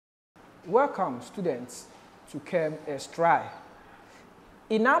Welcome, students, to Chem Try.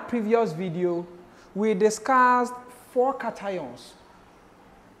 In our previous video, we discussed 4 cations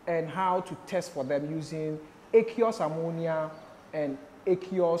and how to test for them using aqueous ammonia and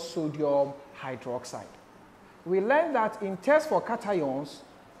aqueous sodium hydroxide. We learned that in tests for cations,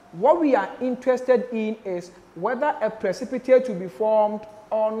 what we are interested in is whether a precipitate will be formed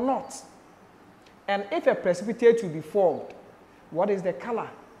or not. And if a precipitate will be formed, what is the color?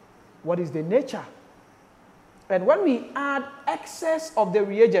 What is the nature? And when we add excess of the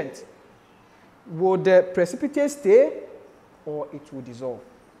reagent, would the precipitate stay or it will dissolve?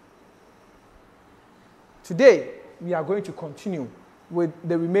 Today, we are going to continue with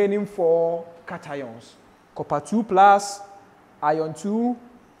the remaining 4 cations: copper 2 plus, iron 2,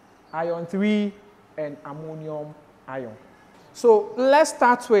 iron 3, and ammonium ion. So let's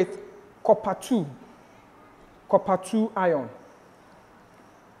start with copper 2 ion.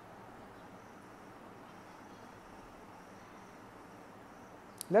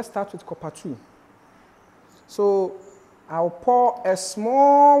 Let's start with copper 2. So I'll pour a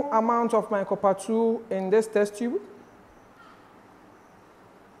small amount of my copper 2 in this test tube.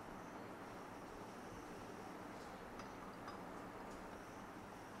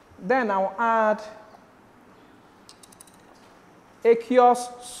 Then I'll add aqueous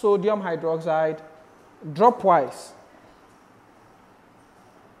sodium hydroxide dropwise.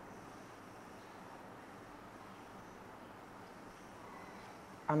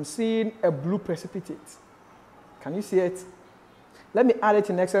 I'm seeing a blue precipitate. Can you see it? Let me add it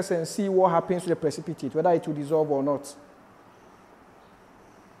in excess and see what happens to the precipitate, whether it will dissolve or not.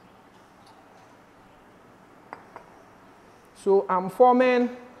 So I'm forming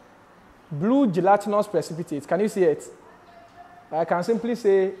blue gelatinous precipitate. Can you see it? I can simply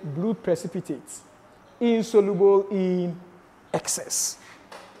say blue precipitate, insoluble in excess.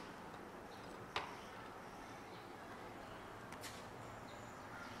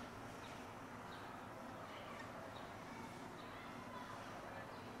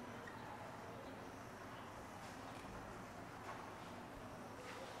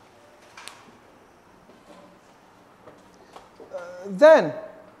 Then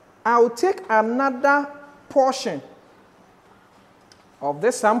I'll take another portion of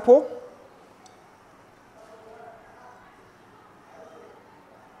this sample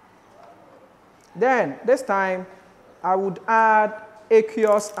Then this time I would add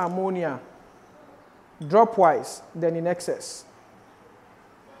aqueous ammonia dropwise, then in excess.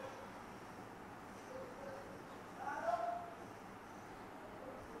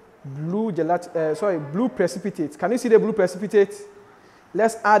 Blue precipitate. Can you see the blue precipitate?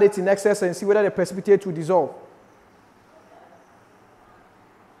 Let's add it in excess and see whether the precipitate will dissolve.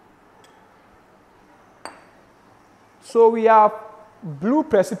 So we have blue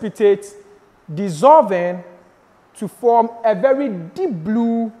precipitate dissolving to form a very deep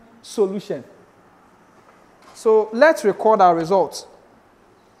blue solution. So let's record our results.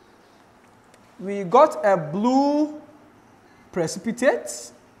 We got a blue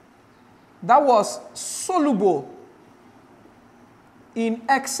precipitate that was soluble in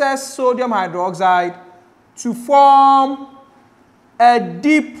excess sodium hydroxide to form a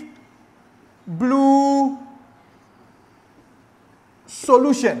deep blue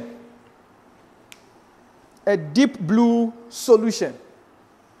solution. A deep blue solution.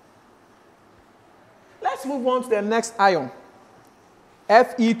 Let's move on to the next ion,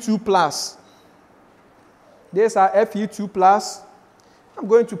 Fe2 plus. These are Fe2 plus. I'm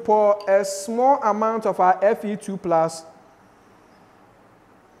going to pour a small amount of our Fe2 plus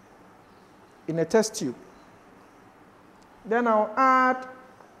in a test tube. Then I'll add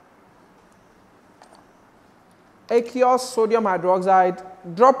aqueous sodium hydroxide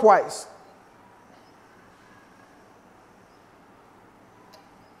dropwise.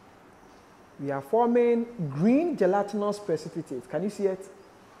 We are forming green gelatinous precipitate. Can you see it?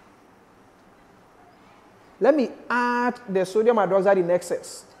 Let me add the sodium hydroxide in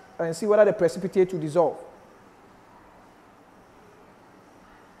excess and see whether the precipitate will dissolve.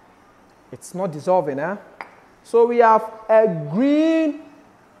 It's not dissolving, huh? So we have a green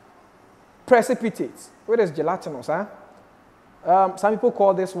precipitate. What is gelatinous, huh? Some people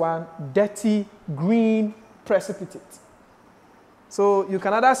call this one dirty green precipitate. So you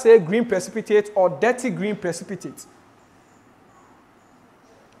can either say green precipitate or dirty green precipitate.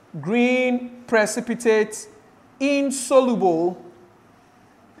 Green precipitate insoluble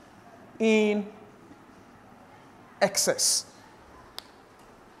in excess.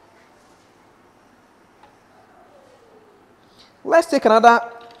 Let's take another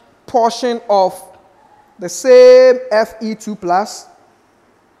portion of the same Fe2 plus.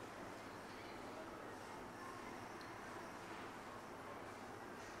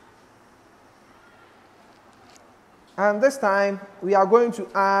 And this time, we are going to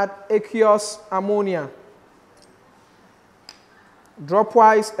add aqueous ammonia.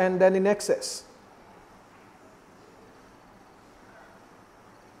 Dropwise and then in excess.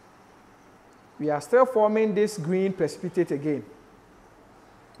 We are still forming this green precipitate again.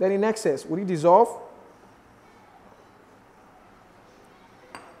 Then in excess, will it dissolve?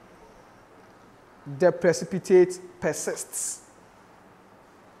 The precipitate persists.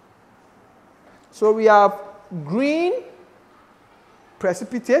 So we have green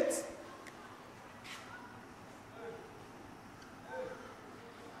precipitate,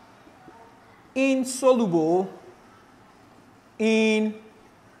 insoluble in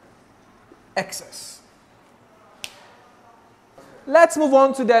excess. Let's move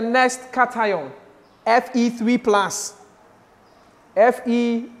on to the next cation, Fe3 plus.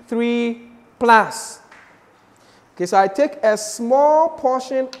 Fe3 plus. Okay, so I take a small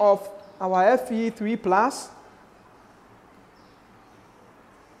portion of our Fe3 plus.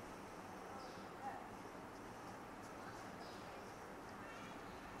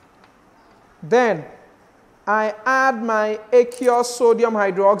 Then I add my aqueous sodium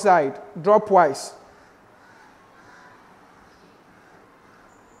hydroxide dropwise.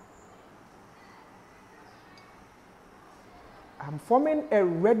 I'm forming a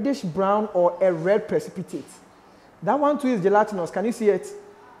reddish brown or a red precipitate. That one too is gelatinous. Can you see it?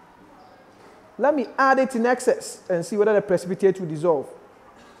 Let me add it in excess and see whether the precipitate will dissolve.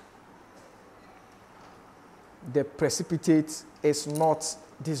 The precipitate is not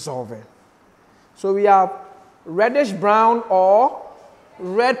dissolving. So we have reddish brown or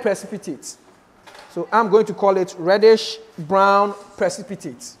red precipitate. So I'm going to call it reddish brown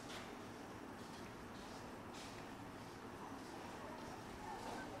precipitate.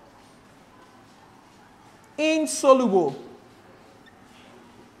 Insoluble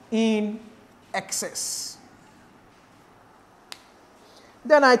in excess.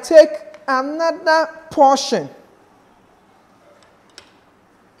 Then I take another portion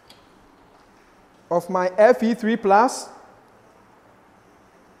of my Fe3 plus,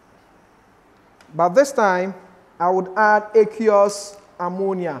 but this time I would add aqueous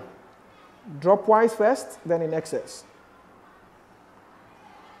ammonia, dropwise first, then in excess.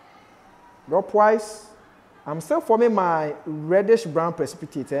 Dropwise, I'm still forming my reddish brown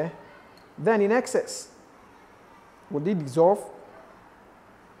precipitate, then in excess. Would it dissolve?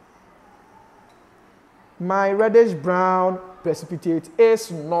 My reddish brown precipitate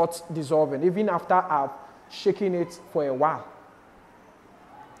is not dissolving, even after I've shaken it for a while.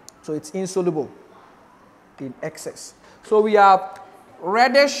 So it's insoluble in excess. So we have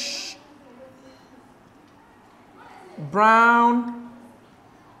reddish brown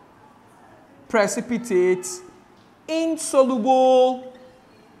precipitate, insoluble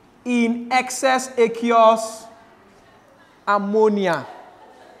in excess aqueous ammonia.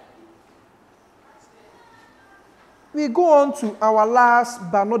 We go on to our last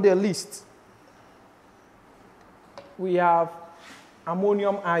but not the least. We have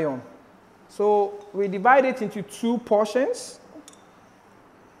ammonium ion. So we divide it into two portions.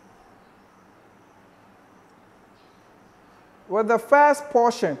 With the first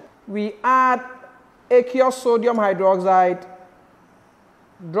portion, we add aqueous sodium hydroxide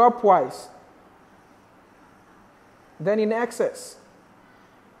dropwise, then in excess.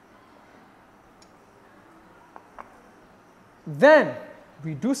 Then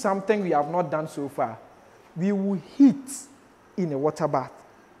we do something we have not done so far. We will heat in a water bath.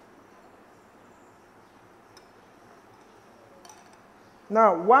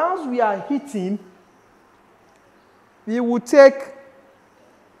 Now, whilst we are heating, we will take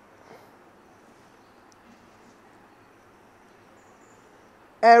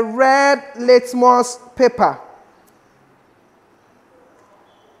a red litmus paper.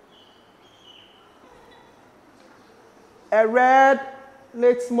 A red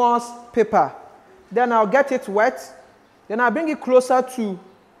litmus paper. Then I'll get it wet. Then I'll bring it closer to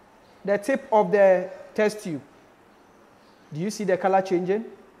the tip of the test tube. Do you see the color changing?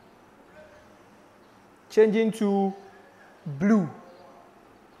 Changing to blue.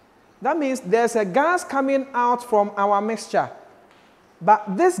 That means there's a gas coming out from our mixture.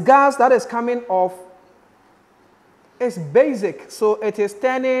 But this gas that is coming off is basic. So it is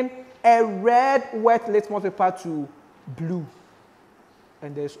turning a red wet litmus paper to blue.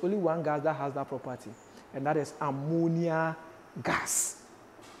 And there's only one gas that has that property. And that is ammonia gas.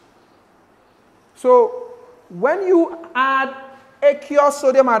 So when you add aqueous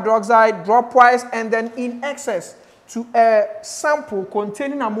sodium hydroxide dropwise and then in excess to a sample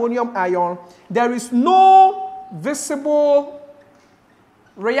containing ammonium ion, there is no visible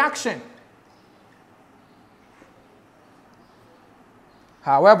reaction.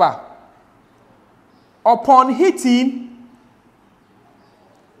 However, upon heating,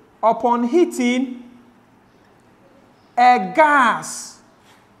 a gas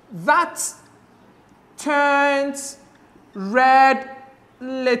that turns red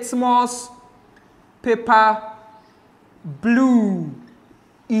litmus paper blue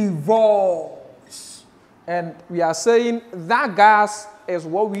evolves. And we are saying that gas is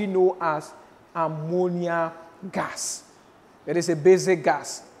what we know as ammonia gas. It is a basic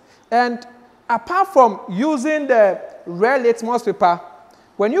gas. And apart from using the red litmus paper,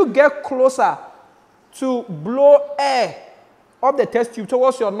 when you get closer to blow air up the test tube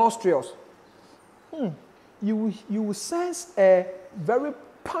towards your nostrils, you will sense a very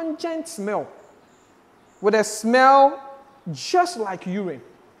pungent smell, with a smell just like urine.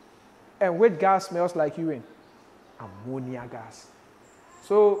 And what gas smells like urine? Ammonia gas.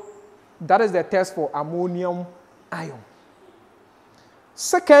 So that is the test for ammonium ion.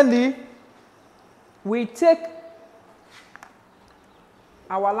 Secondly, we take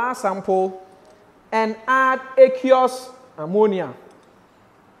our last sample and add aqueous ammonia.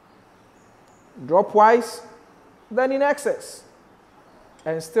 Dropwise, then in excess.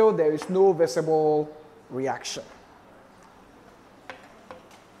 And still there is no visible reaction.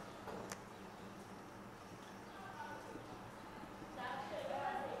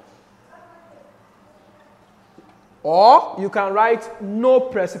 Or you can write no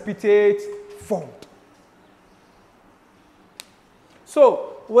precipitate formed.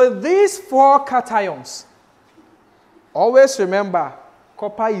 So with these 4 cations, always remember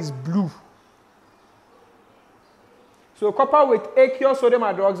copper is blue. So copper with aqueous sodium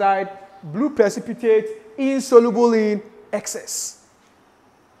hydroxide, blue precipitate, insoluble in excess.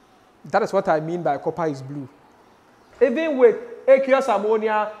 That is what I mean by copper is blue. Even with aqueous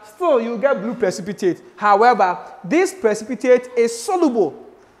ammonia, still you get blue precipitate. However, this precipitate is soluble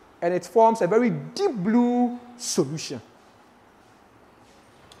and it forms a very deep blue solution.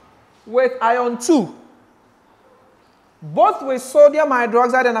 With ion 2, both with sodium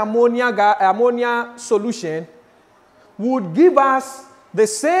hydroxide and ammonia solution, would give us the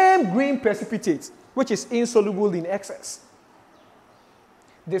same green precipitate, which is insoluble in excess.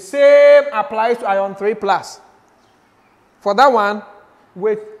 The same applies to ion 3 plus. For that one,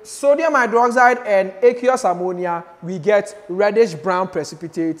 with sodium hydroxide and aqueous ammonia, we get reddish brown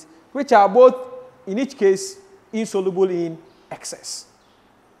precipitate, which are both, in each case, insoluble in excess.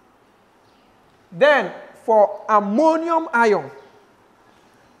 Then, for ammonium ion,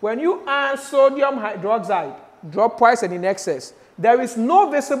 when you add sodium hydroxide, dropwise and in excess, there is no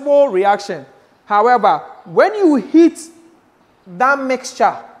visible reaction. However, when you heat that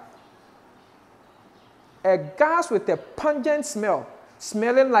mixture, a gas with a pungent smell,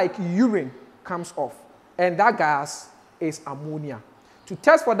 smelling like urine, comes off. And that gas is ammonia. To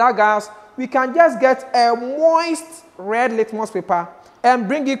test for that gas, we can just get a moist red litmus paper and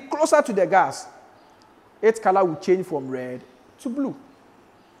bring it closer to the gas. Its color will change from red to blue.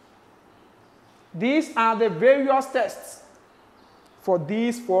 These are the various tests for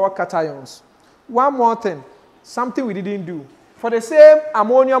these 4 cations. One more thing, something we didn't do. For the same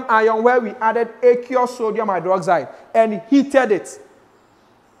ammonium ion where we added aqueous sodium hydroxide and heated it,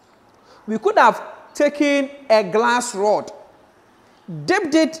 we could have taken a glass rod,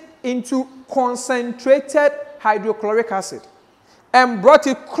 dipped it into concentrated hydrochloric acid, and brought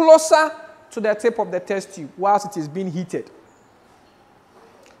it closer to the tip of the test tube whilst it is being heated.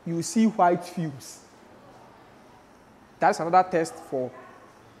 You will see white fumes. That's another test for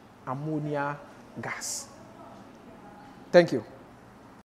ammonia gas. Thank you.